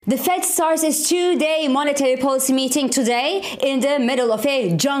The Fed starts its two-day monetary policy meeting today in the middle of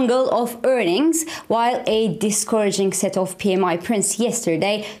a jungle of earnings, while a discouraging set of PMI prints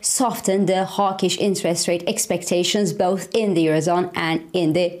yesterday softened the hawkish interest rate expectations both in the Eurozone and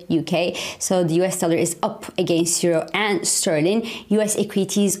in the UK. So the US dollar is up against euro and sterling. US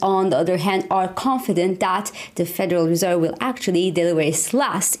equities, on the other hand, are confident that the Federal Reserve will actually deliver its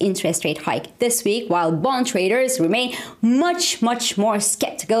last interest rate hike this week, while bond traders remain much more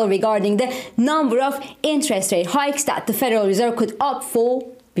skeptical regarding the number of interest rate hikes that the Federal Reserve could opt for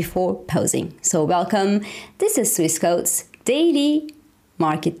before pausing. So welcome, this is Swissquote's Daily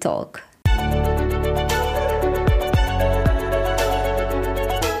Market Talk.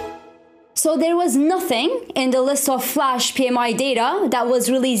 So there was nothing in the list of flash PMI data that was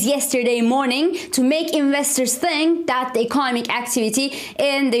released yesterday morning to make investors think that the economic activity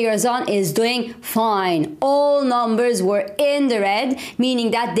in the Eurozone is doing fine. All numbers were in the red,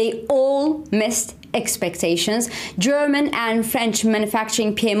 meaning that they all missed expectations. German and French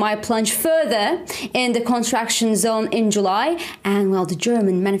manufacturing PMI plunged further in the contraction zone in July, and while the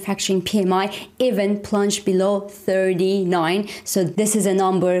German manufacturing PMI even plunged below 39. So this is a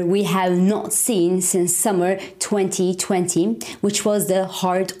number we have not seen since summer 2020, which was the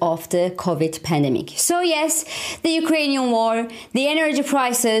heart of the COVID pandemic. So yes, the Ukrainian war, the energy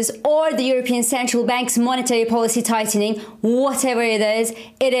prices, or the European Central Bank's monetary policy tightening, whatever it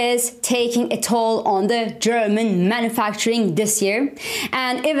is taking a toll on the German manufacturing this year.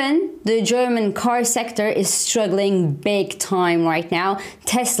 And even the German car sector is struggling big time right now.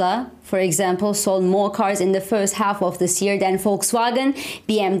 Tesla, for example, sold more cars in the first half of this year than Volkswagen,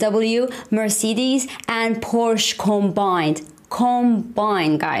 BMW, Mercedes, and Porsche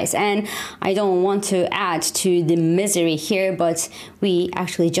combined, guys. And I don't want to add to the misery here, but we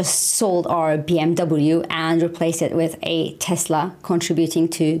actually just sold our BMW and replaced it with a Tesla, contributing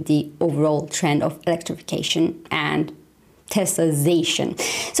to the overall trend of electrification and Teslaization.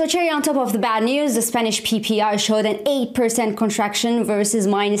 So cherry on top of the bad news, the Spanish PPI showed an 8% contraction versus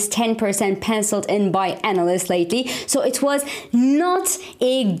minus 10% penciled in by analysts lately. So it was not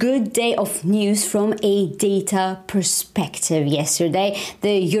a good day of news from a data perspective yesterday.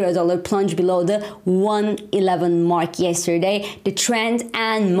 The Eurodollar plunged below the 111 mark yesterday. The trend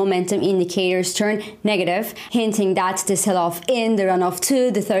and momentum indicators turned negative, hinting that the sell-off in the runoff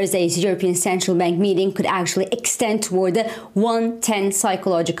to the Thursday's European Central Bank meeting could actually extend toward the 110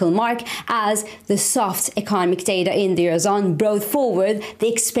 psychological mark, as the soft economic data in the Eurozone brought forward the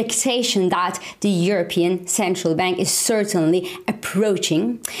expectation that the European Central Bank is certainly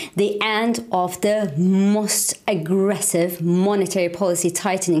approaching the end of the most aggressive monetary policy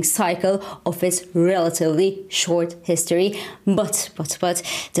tightening cycle of its relatively short history. But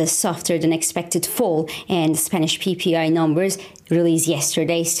the softer than expected fall in the Spanish PPI numbers released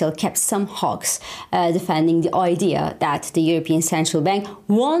yesterday still kept some hawks defending the idea that the European Central Bank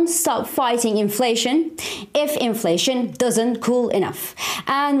won't stop fighting inflation if inflation doesn't cool enough.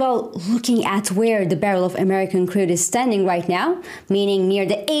 And well, looking at where the barrel of American crude is standing right now, meaning near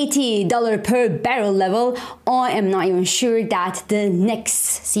the $80 per barrel level, I am not even sure that the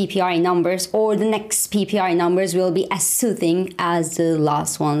next CPI numbers or the next PPI numbers will be as soothing as the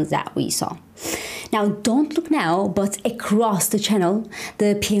last ones that we saw. Now, don't look now, but across the channel,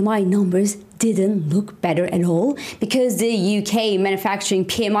 the PMI numbers didn't look better at all, because the UK manufacturing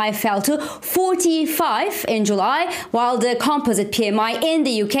PMI fell to 45 in July, while the composite PMI in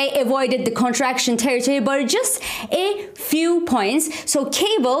the UK avoided the contraction territory by just a few points. So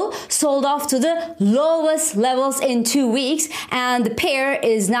cable sold off to the lowest levels in 2 weeks, and the pair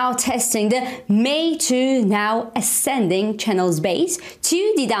is now testing the May to now ascending channels base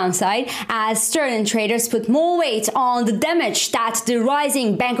to the downside, as sterling traders put more weight on the damage that the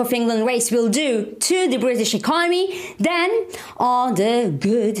rising Bank of England rates will do to the British economy than on the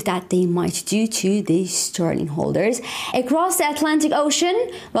good that they might do to the sterling holders. Across the Atlantic Ocean,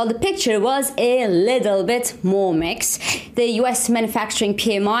 well, the picture was a little bit more mixed. The US manufacturing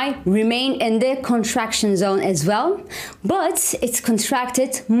PMI remained in the contraction zone as well, but it's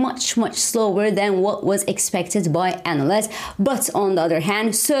contracted much slower than what was expected by analysts. But on the other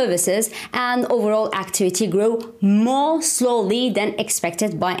hand, services and overall activity grew more slowly than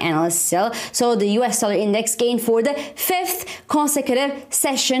expected by analysts still. So the US dollar index gained for the 5th consecutive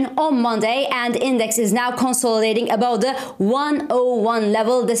session on Monday, and the index is now consolidating above the 101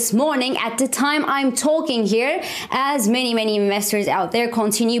 level this morning at the time I'm talking here, as many investors out there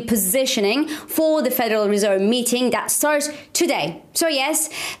continue positioning for the Federal Reserve meeting that starts today. So yes,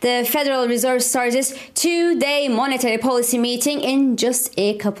 the Federal Reserve starts its two-day monetary policy meeting in just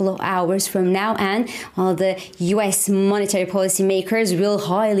a couple of hours from now, and the US monetary policy makers will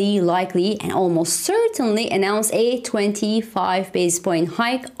highly likely and almost certainly announce a 25 basis point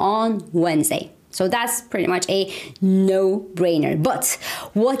hike on Wednesday. So that's pretty much a no-brainer. But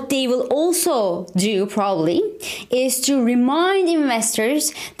what they will also do probably is to remind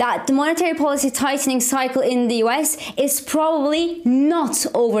investors that the monetary policy tightening cycle in the US is probably not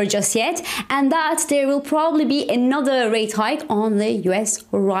over just yet, and that there will probably be another rate hike on the US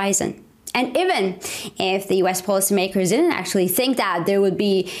horizon. And even if the US policymakers didn't actually think that there would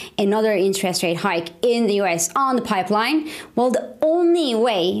be another interest rate hike in the US on the pipeline, well, the only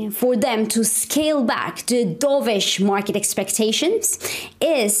way for them to scale back the dovish market expectations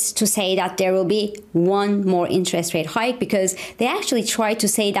is to say that there will be one more interest rate hike, because they actually tried to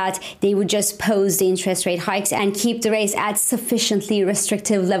say that they would just pause the interest rate hikes and keep the rates at sufficiently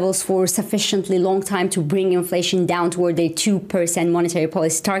restrictive levels for sufficiently long time to bring inflation down toward their 2% monetary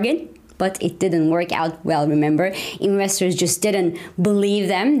policy target. But it didn't work out well, remember. Investors just didn't believe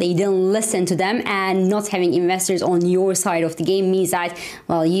them. They didn't listen to them. And not having investors on your side of the game means that,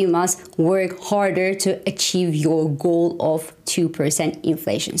 well, you must work harder to achieve your goal of 2%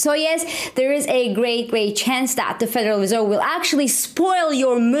 inflation. So yes, there is a great chance that the Federal Reserve will actually spoil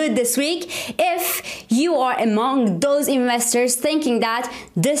your mood this week if you are among those investors thinking that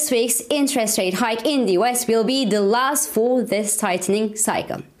this week's interest rate hike in the US will be the last for this tightening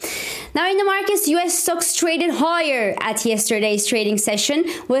cycle. Now in the markets, US stocks traded higher at yesterday's trading session,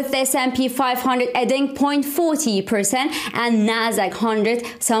 with the S&P 500 adding 0.40% and Nasdaq 100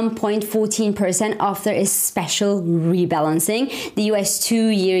 some 0.14% after a special rebalancing. The US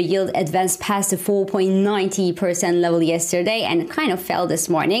 2-year yield advanced past the 4.90% level yesterday and kind of fell this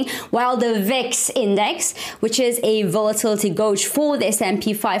morning, while the VIX index, which is a volatility gauge for the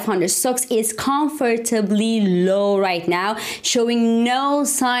S&P 500 stocks, is comfortably low right now, showing no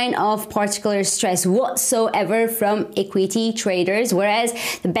sign of particular stress whatsoever from equity traders, whereas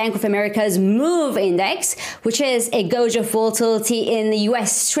the Bank of America's MOVE index, which is a gauge of volatility in the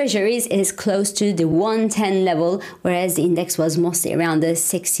US Treasuries, is close to the 110 level, whereas the index was mostly around the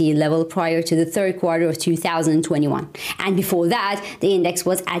 60 level prior to the third quarter of 2021. And before that, the index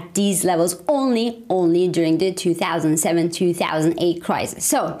was at these levels only during the 2007-2008 crisis.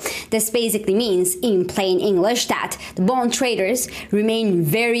 So this basically means, in plain English, that the bond traders remain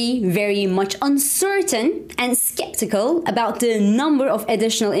very much uncertain and skeptical about the number of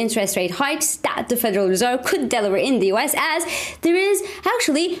additional interest rate hikes that the Federal Reserve could deliver in the US, as there is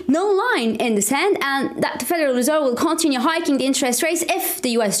actually no line in the sand, and that the Federal Reserve will continue hiking the interest rates if the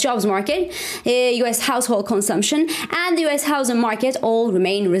US jobs market, US household consumption, and the US housing market all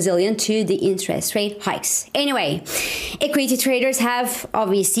remain resilient to the interest rate hikes. Anyway, equity traders have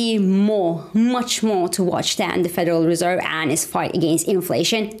obviously much more to watch than the Federal Reserve and its fight against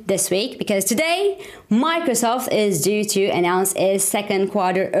inflation this week, because today Microsoft is due to announce its second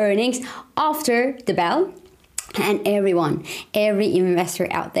quarter earnings after the bell. And every investor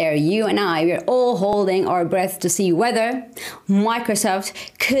out there, you and I, we're all holding our breath to see whether Microsoft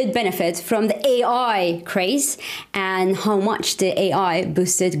could benefit from the AI craze and how much the AI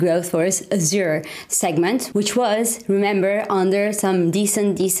boosted growth for its Azure segment, which was, remember, under some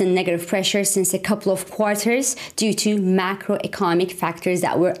decent negative pressure since a couple of quarters due to macroeconomic factors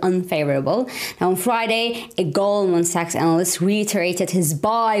that were unfavorable. Now on Friday, a Goldman Sachs analyst reiterated his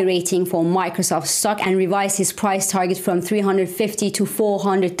buy rating for Microsoft stock and revised his price target from $350 to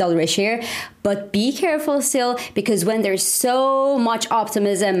 $400 a share. But be careful still, because when there's so much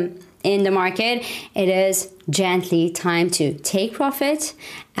optimism in the market, it is gently time to take profit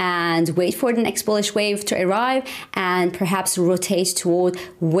and wait for the next bullish wave to arrive and perhaps rotate toward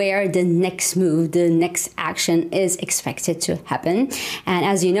where the next move, the next action is expected to happen. And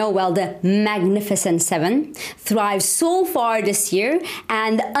as you know, well, the Magnificent 7 thrived so far this year,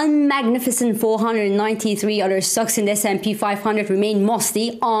 and the unmagnificent 493 other stocks in the S&P 500 remain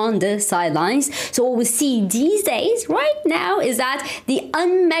mostly on the sidelines. So what we see these days right now is that the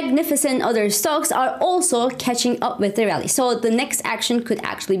unmagnificent other stocks are also catching up with the rally. So the next action could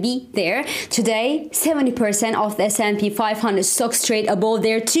actually be there. Today, 70% of the S&P 500 stocks trade above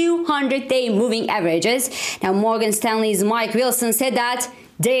their 200-day moving averages. Now, Morgan Stanley's Mike Wilson said that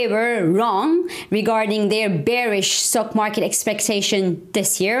they were wrong regarding their bearish stock market expectation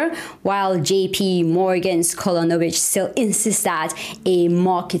this year, while JP Morgan's Kolonovich still insists that a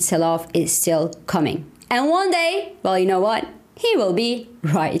market sell-off is still coming. And one day, well, you know what? He will be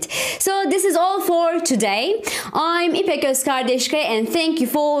right. So this is all for today. I'm İpek Özkardeşke and thank you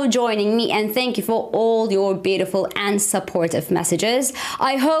for joining me and thank you for all your beautiful and supportive messages.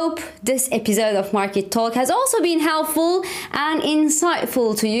 I hope this episode of Market Talk has also been helpful and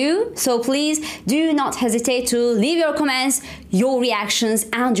insightful to you. So please do not hesitate to leave your comments, your reactions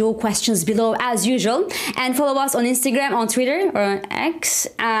and your questions below as usual. And follow us on Instagram, on Twitter or on X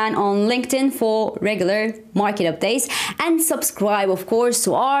and on LinkedIn for regular market updates. And subscribe, of course,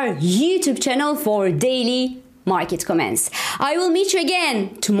 to our YouTube channel for daily market comments. I will meet you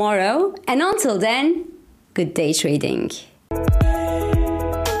again tomorrow, and until then, good day trading.